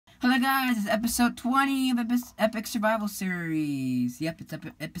Hello guys, it's episode 20 of Epic Survival Series. Yep,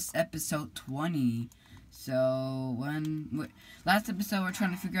 it's episode 20. So, last episode we're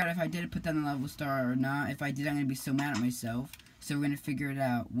trying to figure out if I did put down the level star or not. If I did, I'm going to be so mad at myself. So we're going to figure it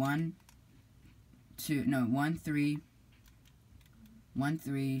out. 1, 3, 1,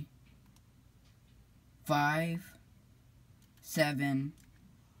 3, 5, 7.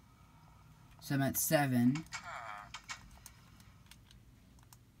 So I'm at 7.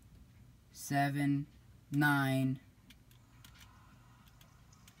 7, 9,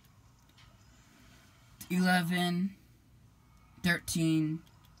 11, 13.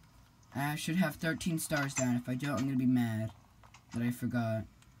 I should have 13 stars down. If I don't, I'm going to be mad that I forgot.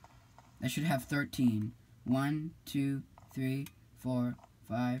 I should have 13. 1, 2, 3, 4,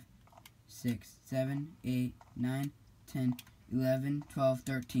 5, 6, 7, 8, 9, 10, 11, 12,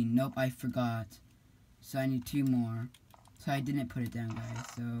 13. Nope, I forgot. So I need 2 more. So I didn't put it down, guys.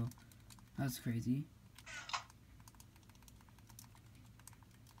 So that's crazy.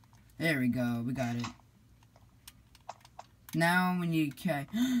 There we go. We got it. Now we need to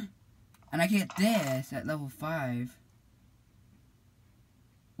and I get this at level 5.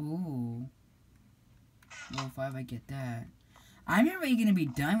 Ooh. Level 5, I get that. I'm already going to be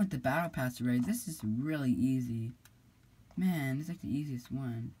done with the battle pass already. This is really easy. Man, this is like the easiest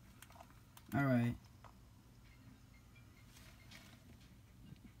one. Alright.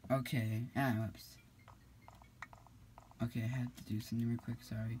 Okay. Whoops. Okay, I had to do something real quick,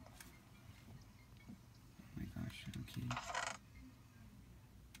 sorry. Oh my gosh,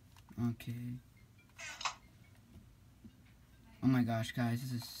 okay. Oh my gosh, guys,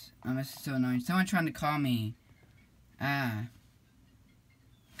 this is so annoying. Someone trying to call me.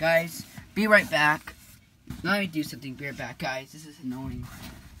 Guys, be right back. Let me do something, be right back, guys. This is annoying.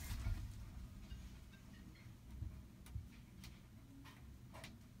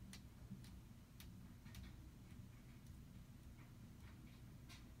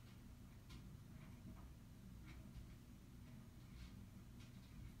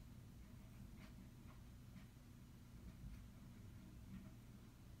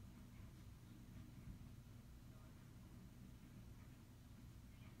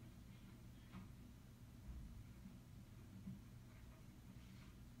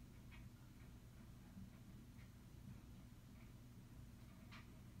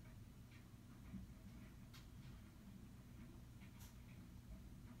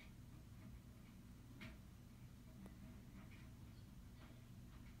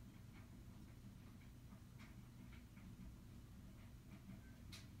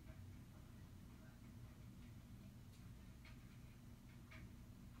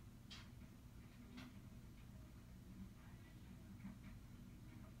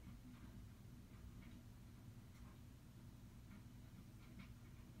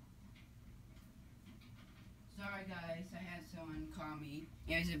 Sorry guys, I had someone call me.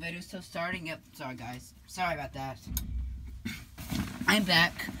 Anyways, the video's still starting. Yep, sorry guys. Sorry about that. I'm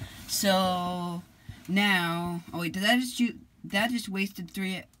back. So now, oh wait, did that just shoot? That just wasted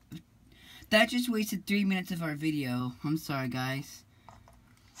 3 minutes of our video. I'm sorry guys.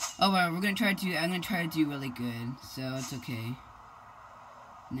 Oh well, I'm gonna try to do really good, so it's okay.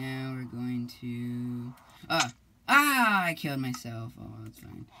 Now we're going to I killed myself. Oh, that's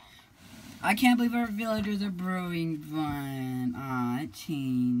fine. I can't believe our villagers are brewing fun. Aw, it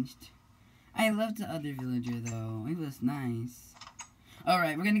changed. I loved the other villager, though. It was nice.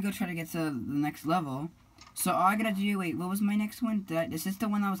 Alright, we're gonna go try to get to the next level. So all I gotta do, wait, what was my next one? Is this the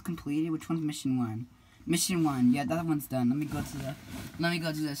one that was completed? Which one's mission 1? Mission 1, yeah, that one's done. Let me go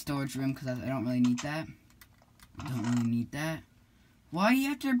to the storage room, because I don't really need that. Why are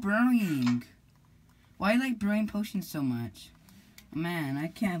you after brewing? Why do you like brewing potions so much? Man, I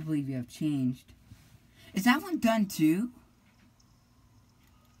can't believe you have changed. Is that one done too?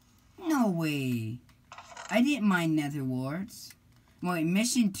 No way. I didn't mind nether warts. Wait,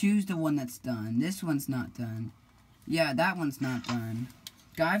 mission 2's the one that's done. This one's not done. Yeah, that one's not done.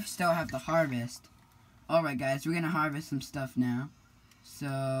 Guys still have to harvest. Alright guys, we're gonna harvest some stuff now.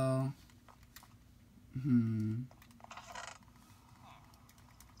 So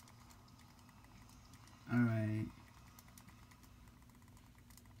Alright.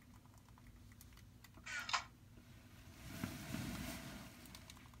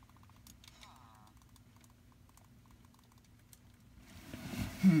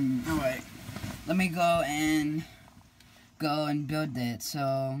 Alright. Let me go and build it.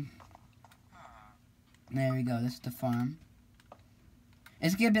 So there we go. This is the farm.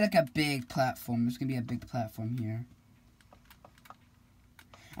 It's gonna be like a big platform. There's gonna be a big platform here.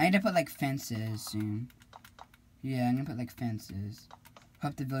 I need to put like fences soon. Yeah, I'm gonna put like fences.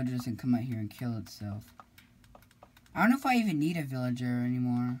 Hope the villager doesn't come out here and kill itself. I don't know if I even need a villager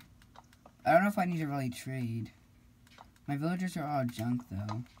anymore. I don't know if I need to really trade. My villagers are all junk,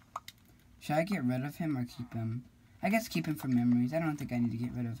 though. Should I get rid of him or keep him? I guess keep him for memories. I don't think I need to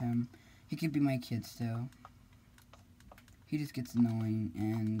get rid of him. He could be my kid still. He just gets annoying,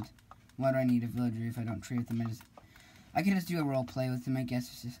 and why do I need a villager if I don't trade with him? I can just do a role play with him, I guess.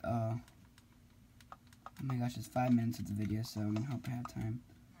 It's just, oh my gosh, it's 5 minutes of the video, so I'm gonna hope I have time.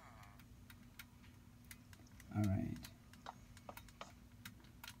 Alright.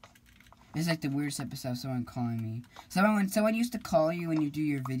 This is like the weirdest episode of someone calling me. When someone used to call you when you do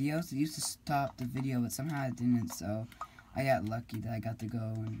your videos, it used to stop the video, but somehow it didn't, so I got lucky that I got to go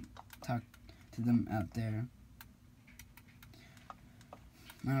and talk to them out there.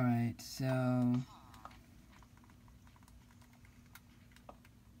 Alright, so...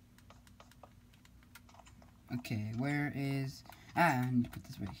 Okay, where is... I need to put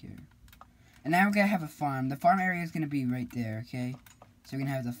this right here. And now we're gonna have a farm. The farm area is gonna be right there, okay? So we're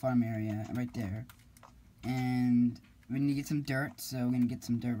gonna have the farm area right there. And we need to get some dirt, so we're gonna get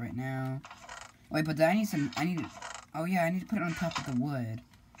some dirt right now. Wait, but oh yeah, I need to put it on top of the wood.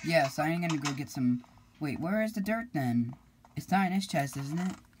 Yeah, so I'm gonna go get some... Wait, where is the dirt then? It's not in this chest, isn't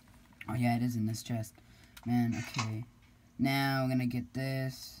it? Oh yeah, it is in this chest. Man, okay. Now we're gonna get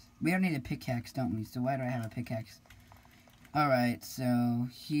this. We don't need a pickaxe, don't we? So why do I have a pickaxe? Alright, so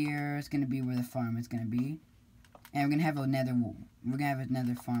here's gonna be where the farm is gonna be. And we're gonna have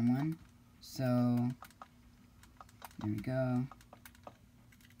another farm one. So there we go.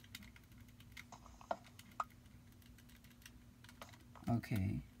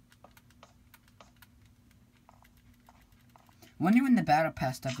 Okay. I wonder when the battle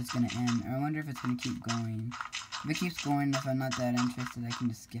pass stuff is gonna end, or I wonder if it's gonna keep going. If it keeps going, if I'm not that interested, I can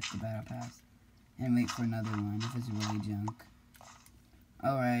just skip the battle pass and wait for another one if it's really junk.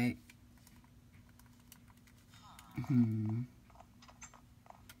 Alright. We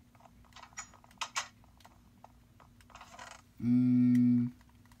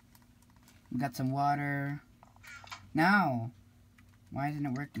got some water. Now! Why isn't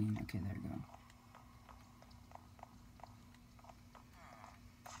it working? Okay, there we go.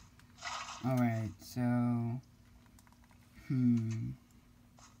 Alright, so...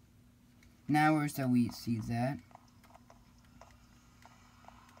 Now where's the wheat seeds at?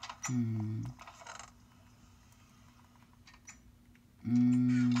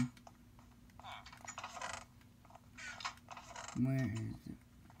 Where is it?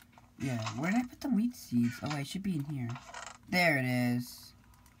 Yeah, where did I put the wheat seeds? Oh, it should be in here. There it is.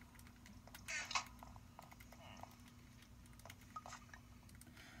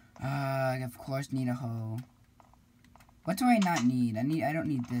 I of course need a hoe. What do I not need? I don't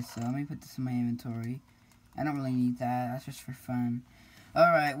need this, so let me put this in my inventory. I don't really need that. That's just for fun.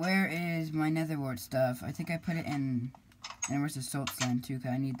 Alright, where is my netherwort stuff? I think I put it in... And where's the salt sand, too?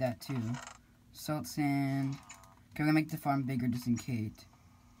 Because I need that, too. Salt sand. Okay, we're gonna make the farm bigger just in case.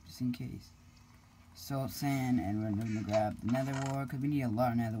 Just in case. Salt sand, and we're gonna grab the netherwort, because we need a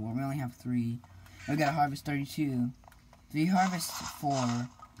lot of netherwort. We only have 3. We gotta harvest 32. So we harvest 4.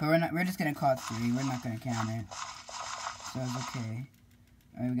 But we're just gonna call it 3. We're not gonna count it. So it's okay.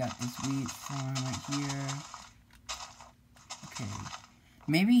 Alright, we got this wheat farm right here. Okay.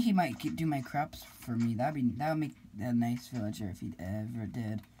 Maybe he might do my crops for me. That would make a nice villager if he ever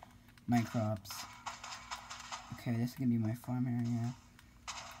did my crops. Okay, this is gonna be my farm area.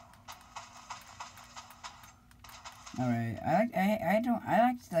 Alright, I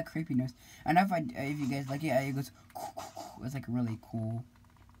like that creepy noise. I don't know if you guys like it. It goes. It's like really cool.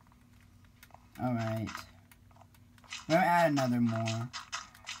 Alright. We're gonna add another more.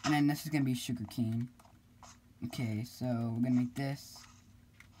 And then this is gonna be sugar cane. Okay, so we're gonna make this.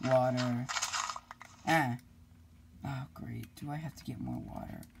 Water. Oh, great. Do I have to get more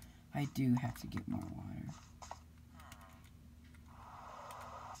water? I do have to get more water.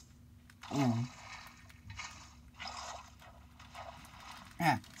 Oh.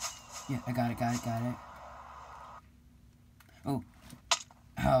 Yeah, I got it. Oh.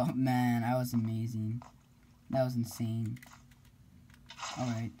 Oh, man, that was amazing. That was insane.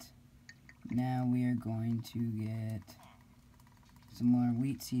 Alright. Now we are going to get some more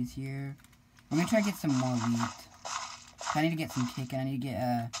wheat seeds here. I'm going to try to get some more wheat. I need to get some cake, and I need to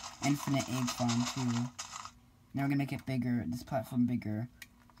get infinite egg farm, too. Now we're going to make it bigger, this platform bigger,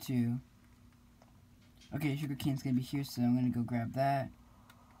 too. Okay, sugar cane's going to be here, so I'm going to go grab that.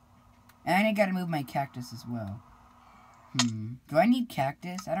 And I got to move my cactus as well. Do I need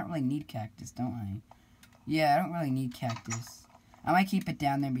cactus? I don't really need cactus, don't I? Yeah, I don't really need cactus. I might keep it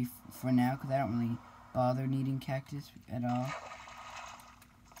down there for now, because I don't really bother needing cactus at all.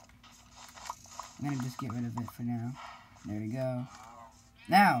 I'm gonna just get rid of it for now. There we go.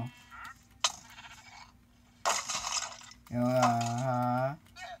 Now! I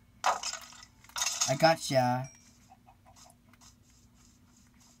gotcha.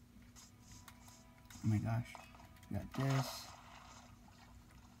 Oh my gosh. We got this.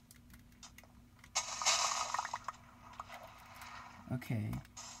 Okay.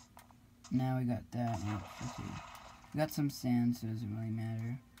 Now we got that. Okay. We got some sand, so it doesn't really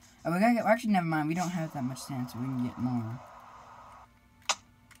matter. Oh, we gotta get. Actually, never mind. We don't have that much sand, so we can get more.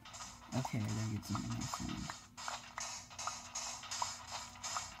 Okay, I gotta get some more sand.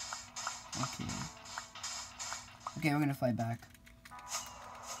 Okay. Okay, we're gonna fly back.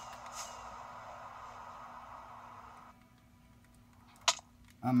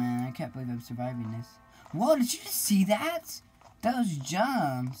 Oh man, I can't believe I'm surviving this. Whoa, did you just see that? Those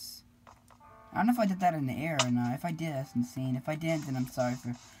jumps. I don't know if I did that in the air or not. If I did, that's insane. If I didn't, then I'm sorry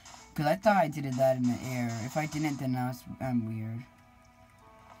for... Because I thought I did that in the air. If I didn't, then I'm weird.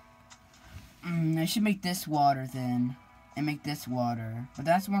 I should make this water then. And make this water. But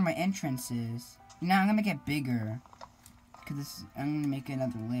that's where my entrance is. You know, I'm going to make it bigger. Because I'm going to make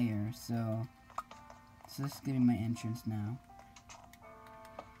another layer. So this is going to be my entrance now.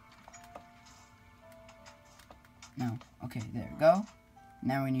 No. Okay, there we go.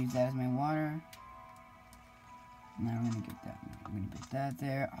 Now we're going to use that as my water. Now we're going to get that. We're going to put that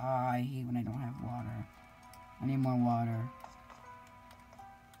there. I hate when I don't have water. I need more water.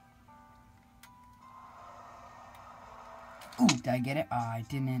 Ooh, did I get it? I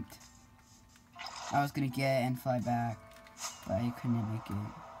didn't. I was going to get it and fly back. But I couldn't make it.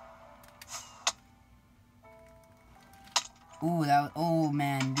 Ooh, that was... Oh,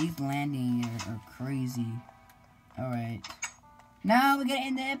 man. These landings are crazy. Alright. Now we're gonna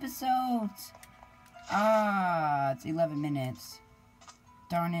end the episode! It's 11 minutes.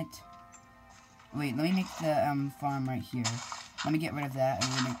 Darn it. Wait, let me make the farm right here. Let me get rid of that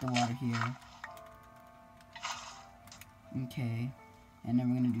and we'll make the water here. Okay. And then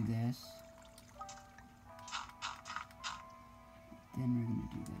we're gonna do this. Then we're gonna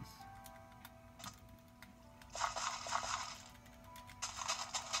do this.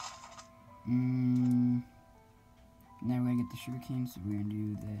 Now we're gonna get the sugarcane, so we're gonna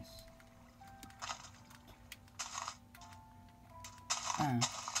do this.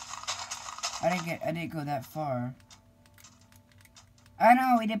 I didn't go that far. I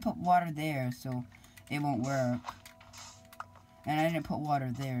know, we didn't put water there, so it won't work. And I didn't put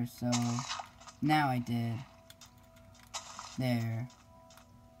water there, so now I did. There.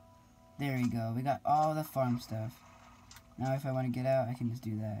 There we go. We got all the farm stuff. Now if I want to get out, I can just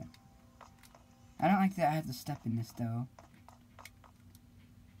do that. I don't like that I have to step in this, though.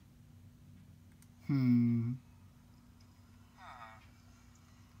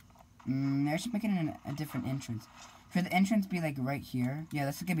 I should make it a different entrance. Should the entrance be, like, right here? Yeah,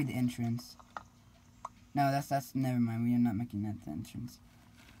 that's gonna be the entrance. No, that's, never mind. We are not making that the entrance.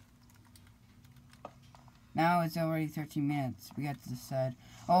 Now it's already 13 minutes. We got to decide.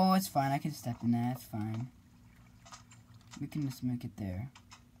 Oh, it's fine. I can step in that. It's fine. We can just make it there.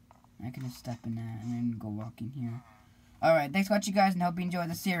 I can just step in that and then go walk in here. Alright, thanks for watching, guys, and hope you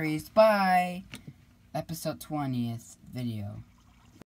enjoyed the series. Bye! Episode 20th video.